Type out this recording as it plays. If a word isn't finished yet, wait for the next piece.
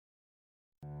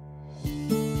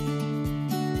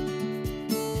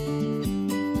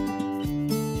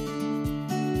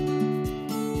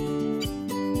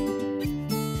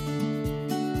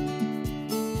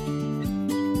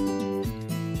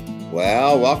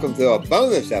Well, welcome to a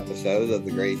bonus episode of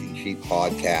the Grazing Sheep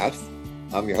Podcast.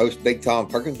 I'm your host, Big Tom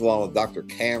Perkins, along with Dr.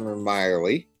 Cameron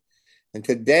Meyerly. And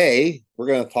today we're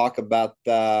going to talk about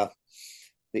the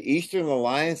Eastern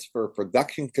Alliance for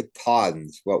Production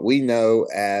Katahdins, what we know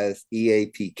as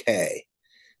EAPK,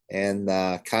 and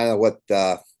kind of what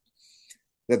the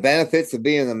benefits of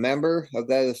being a member of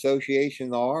that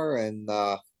association are, and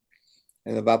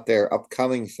about their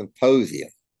upcoming symposium.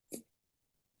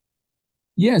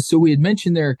 Yeah, so we had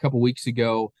mentioned there a couple weeks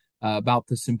ago about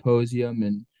the symposium,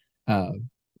 and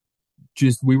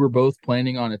just we were both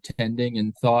planning on attending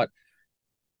and thought,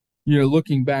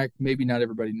 looking back, maybe not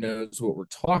everybody knows what we're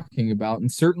talking about.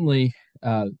 And certainly,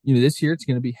 this year it's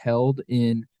going to be held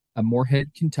in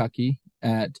Moorhead, Kentucky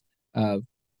at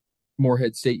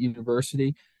Moorhead State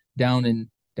University down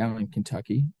in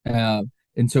Kentucky.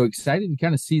 And so excited to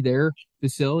kind of see their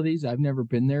facilities. I've never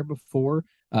been there before.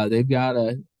 They've got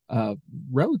a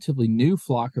relatively new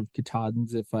flock of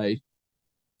Katahdins, if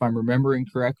I'm remembering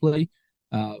correctly,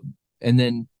 and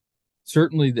then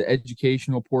certainly the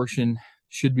educational portion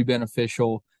should be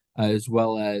beneficial, as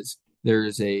well as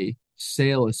there's a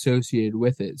sale associated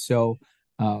with it. So,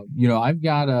 I've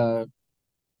got a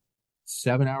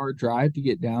 7-hour drive to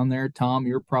get down there. Tom,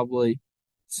 you're probably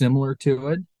similar to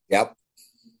it. Yep.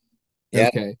 Yeah.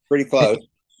 Okay. Pretty close.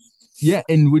 Yeah,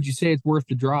 and would you say it's worth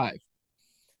the drive?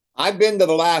 I've been to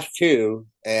the last two,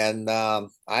 and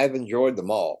I've enjoyed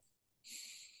them all.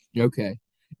 Okay.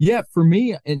 Yeah, for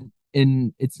me,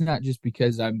 and it's not just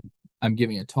because I'm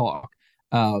giving a talk,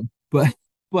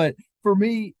 but for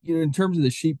me, in terms of the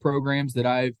sheep programs that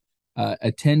I've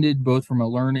attended, both from a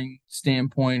learning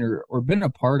standpoint or been a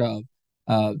part of,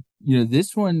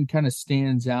 this one kind of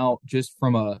stands out just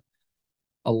from a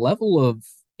level of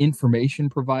information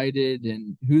provided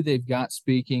and who they've got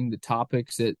speaking, the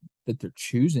topics that they're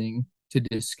choosing to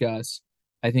discuss,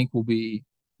 I think will be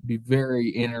very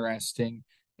interesting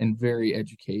and very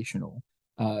educational.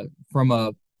 From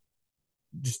a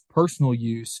just personal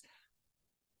use,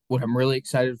 what I'm really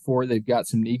excited for, they've got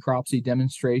some necropsy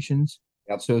demonstrations.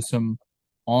 Yep. So some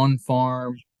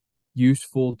on-farm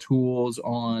useful tools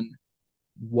on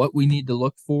what we need to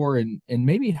look for and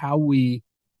maybe how we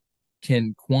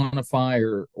can quantify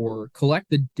or collect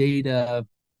the data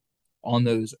on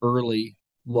those early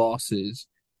losses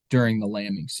during the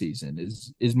lambing season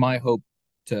is my hope,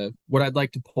 to what I'd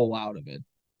like to pull out of it.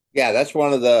 Yeah, that's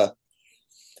one of the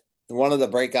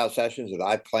breakout sessions that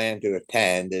I plan to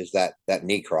attend, is that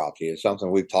necropsy. It's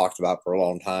something we've talked about for a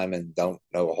long time and don't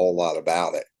know a whole lot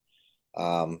about it.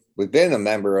 We've been a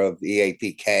member of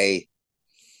EAPK,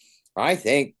 I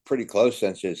think, pretty close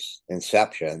since its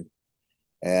inception.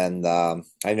 And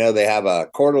I know they have a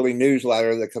quarterly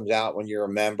newsletter that comes out when you're a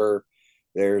member.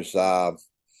 There's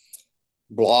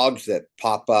blogs that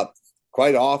pop up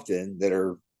quite often that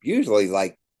are usually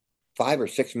like 5 or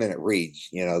 6 minute reads.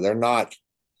 They're not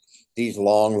these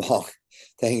long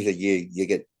things that you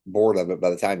get bored of it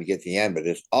by the time you get to the end, but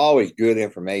there's always good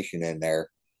information in there.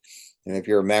 And if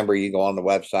you're a member, you go on the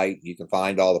website, you can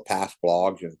find all the past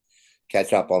blogs and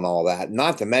catch up on all that.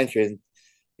 Not to mention,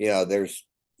 there's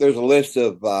a list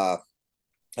of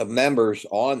members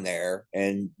on there,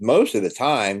 and most of the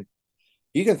time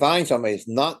you can find somebody that's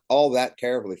not all that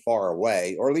terribly far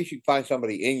away, or at least you can find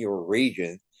somebody in your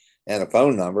region and a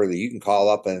phone number that you can call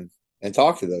up and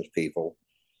talk to those people.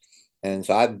 And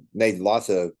so I've made lots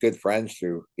of good friends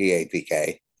through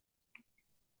EAPK.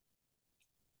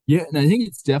 Yeah, and I think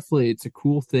it's a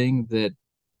cool thing that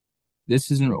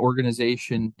this is an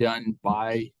organization done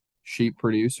by sheep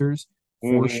producers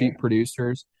for sheep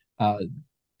producers,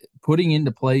 putting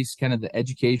into place kind of the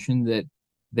education that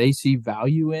they see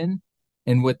value in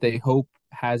and what they hope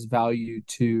has value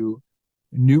to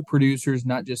new producers,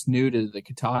 not just new to the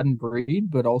Katahdin breed,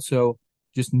 but also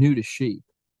just new to sheep.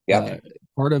 Yeah.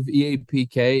 Part of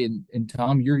EAPK, and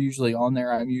Tom, you're usually on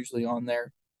there. I'm usually on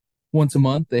there once a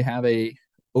month. They have a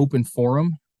open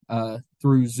forum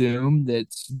through Zoom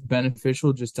that's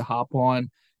beneficial just to hop on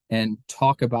and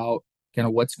talk about kind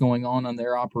of what's going on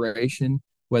their operation,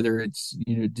 whether it's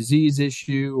disease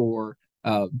issue or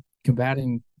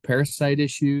combating parasite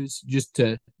issues, just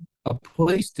a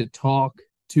place to talk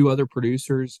to other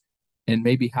producers and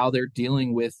maybe how they're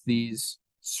dealing with these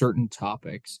certain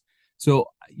topics. So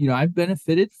I've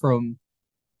benefited from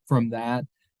that.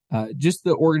 Just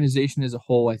the organization as a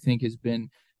whole, I think, has been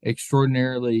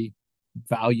extraordinarily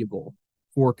valuable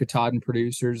for Katahdin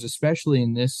producers, especially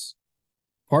in this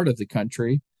part of the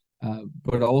country,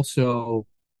 but also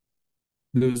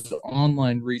those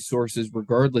online resources,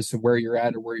 regardless of where you're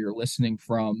at or where you're listening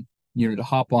from, to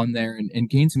hop on there and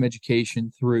gain some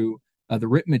education through the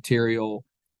written material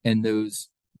and those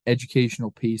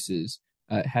educational pieces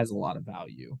has a lot of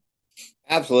value.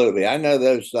 Absolutely. I know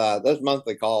those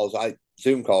monthly calls,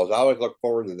 Zoom calls. I always look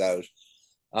forward to those.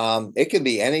 It can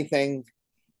be anything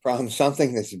from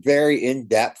something that's very in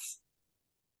depth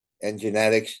in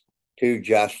genetics to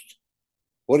just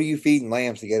what are you feeding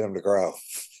lambs to get them to grow?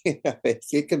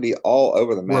 It can be all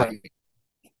over the map, Right.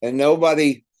 and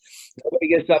nobody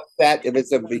gets upset if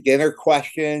it's a beginner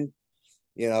question.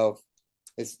 You know,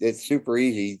 it's super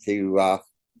easy to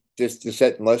just to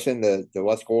sit and listen to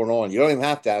what's going on. You don't even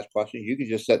have to ask questions; you can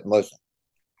just sit and listen.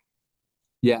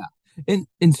 Yeah. And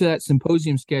so that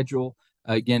symposium schedule,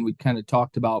 again, we kind of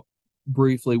talked about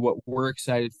briefly what we're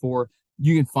excited for.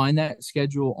 You can find that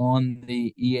schedule on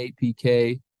the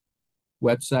EAPK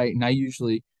website, and I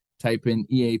usually type in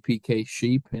EAPK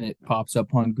sheep and it pops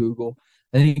up on Google.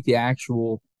 I think the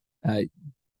actual uh,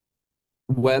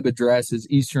 web address is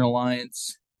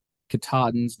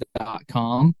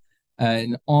easternalliancekatahdins.com.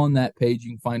 And on that page,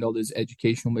 you can find all those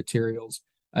educational materials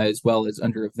as well as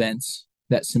under events,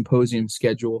 that symposium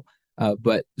schedule.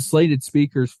 But slated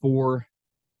speakers for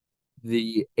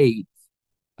the 8th,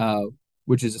 uh,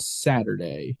 which is a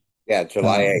Saturday. Yeah,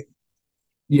 July Uh, 8th.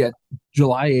 yeah,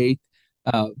 July 8th,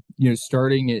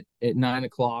 starting at 9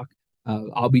 o'clock.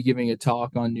 I'll be giving a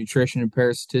talk on nutrition and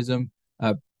parasitism,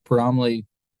 predominantly,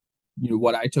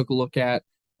 what I took a look at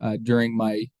during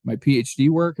my PhD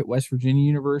work at West Virginia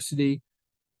University.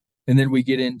 And then we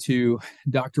get into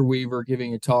Dr. Weaver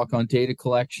giving a talk on data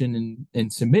collection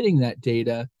and submitting that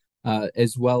data,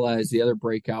 as well as the other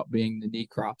breakout being the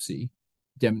necropsy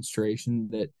demonstration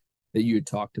that you had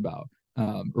talked about,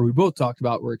 or we both talked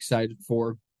about. We're excited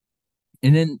for.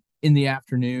 And then in the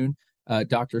afternoon,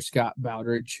 Dr. Scott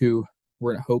Bowdridge, who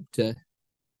we're going to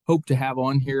hope to have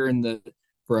on here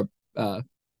for a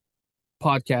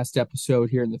podcast episode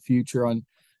here in the future on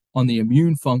the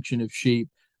immune function of sheep,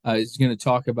 is going to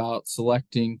talk about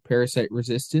selecting parasite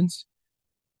resistance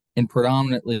and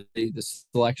predominantly the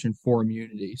selection for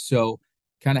immunity. So,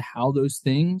 kind of how those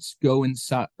things go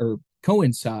inside or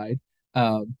coincide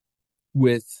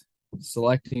with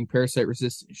selecting parasite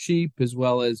resistant sheep, as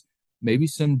well as maybe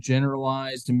some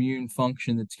generalized immune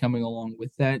function that's coming along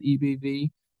with that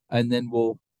EBV. And then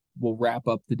we'll wrap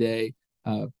up the day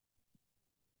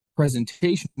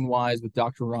presentation wise with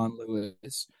Dr. Ron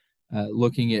Lewis,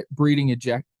 looking at breeding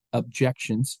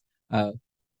objections, and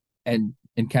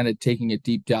kind of taking a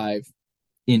deep dive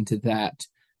into that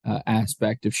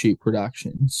aspect of sheep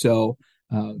production. So,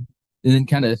 and then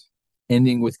kind of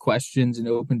ending with questions and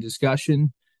open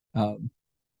discussion. And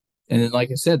then,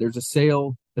 like I said, there's a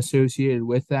sale associated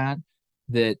with that.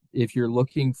 That if you're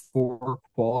looking for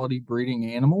quality breeding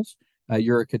animals,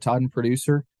 you're a Katahdin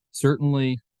producer,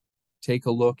 certainly take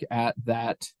a look at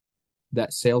that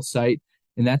sales site,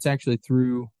 and that's actually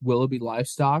through Willoughby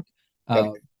Livestock,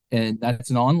 and that's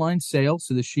an online sale,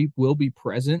 so the sheep will be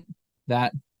present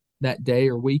that day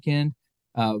or weekend.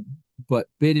 But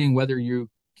bidding, whether you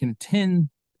can attend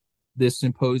this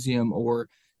symposium or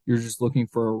you're just looking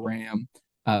for a ram,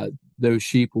 those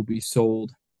sheep will be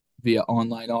sold via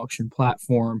online auction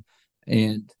platform,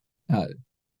 and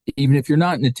even if you're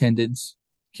not in attendance,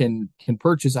 can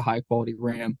purchase a high quality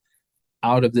ram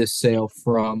out of this sale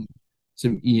from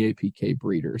some EAPK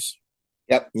breeders.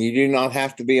 Yep, you do not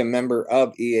have to be a member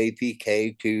of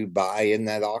EAPK to buy in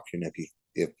that auction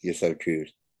if you so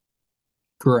choose.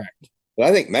 Correct. But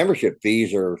I think membership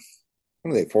fees are,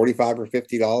 what are they, $45 or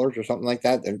 $50 or something like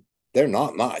that? They're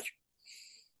not much.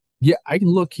 Yeah, I can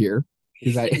look here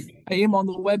because I am on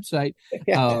the website,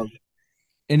 Yeah.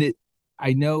 and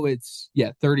I know it's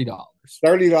 $30.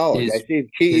 $30. I see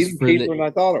even cheaper than I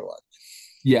thought it was.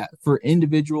 Yeah, for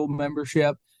individual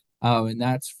membership, and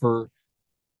that's for,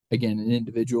 again, an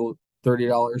individual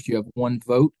 $30. You have one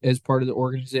vote as part of the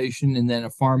organization, and then a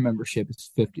farm membership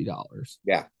is $50.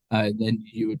 Yeah, and then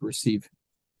you would receive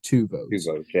two votes.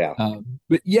 Two votes, yeah.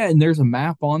 But yeah, and there's a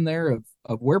map on there of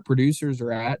where producers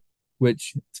are at,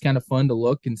 which it's kind of fun to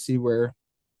look and see where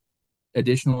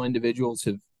additional individuals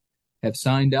have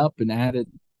signed up and added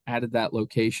that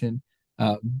location,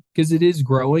 because it is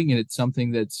growing and it's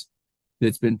something that's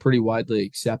been pretty widely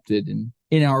accepted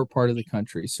in our part of the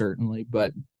country, certainly.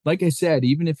 But like I said,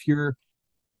 even if you're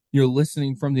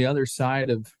listening from the other side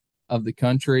of the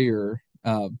country, or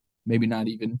maybe not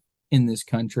even in this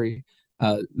country,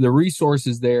 the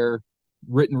resources there,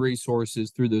 written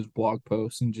resources through those blog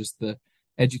posts and just the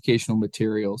educational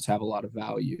materials, have a lot of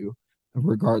value,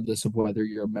 regardless of whether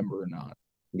you're a member or not.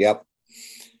 Yep.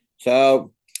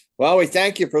 So, well, we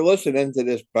thank you for listening to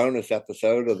this bonus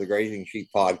episode of the Grazing Sheep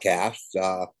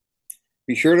Podcast.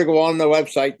 Be sure to go on the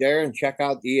website there and check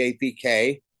out the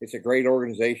EAPK. It's a great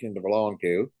organization to belong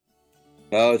to.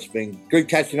 Oh, it's been good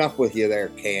catching up with you there,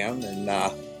 Cam. And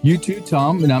You too,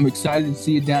 Tom, and I'm excited to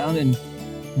see you down in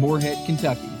Moorhead,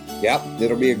 Kentucky. yep,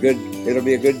 it'll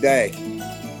be a good day.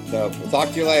 So we'll talk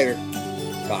to you later.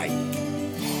 Bye.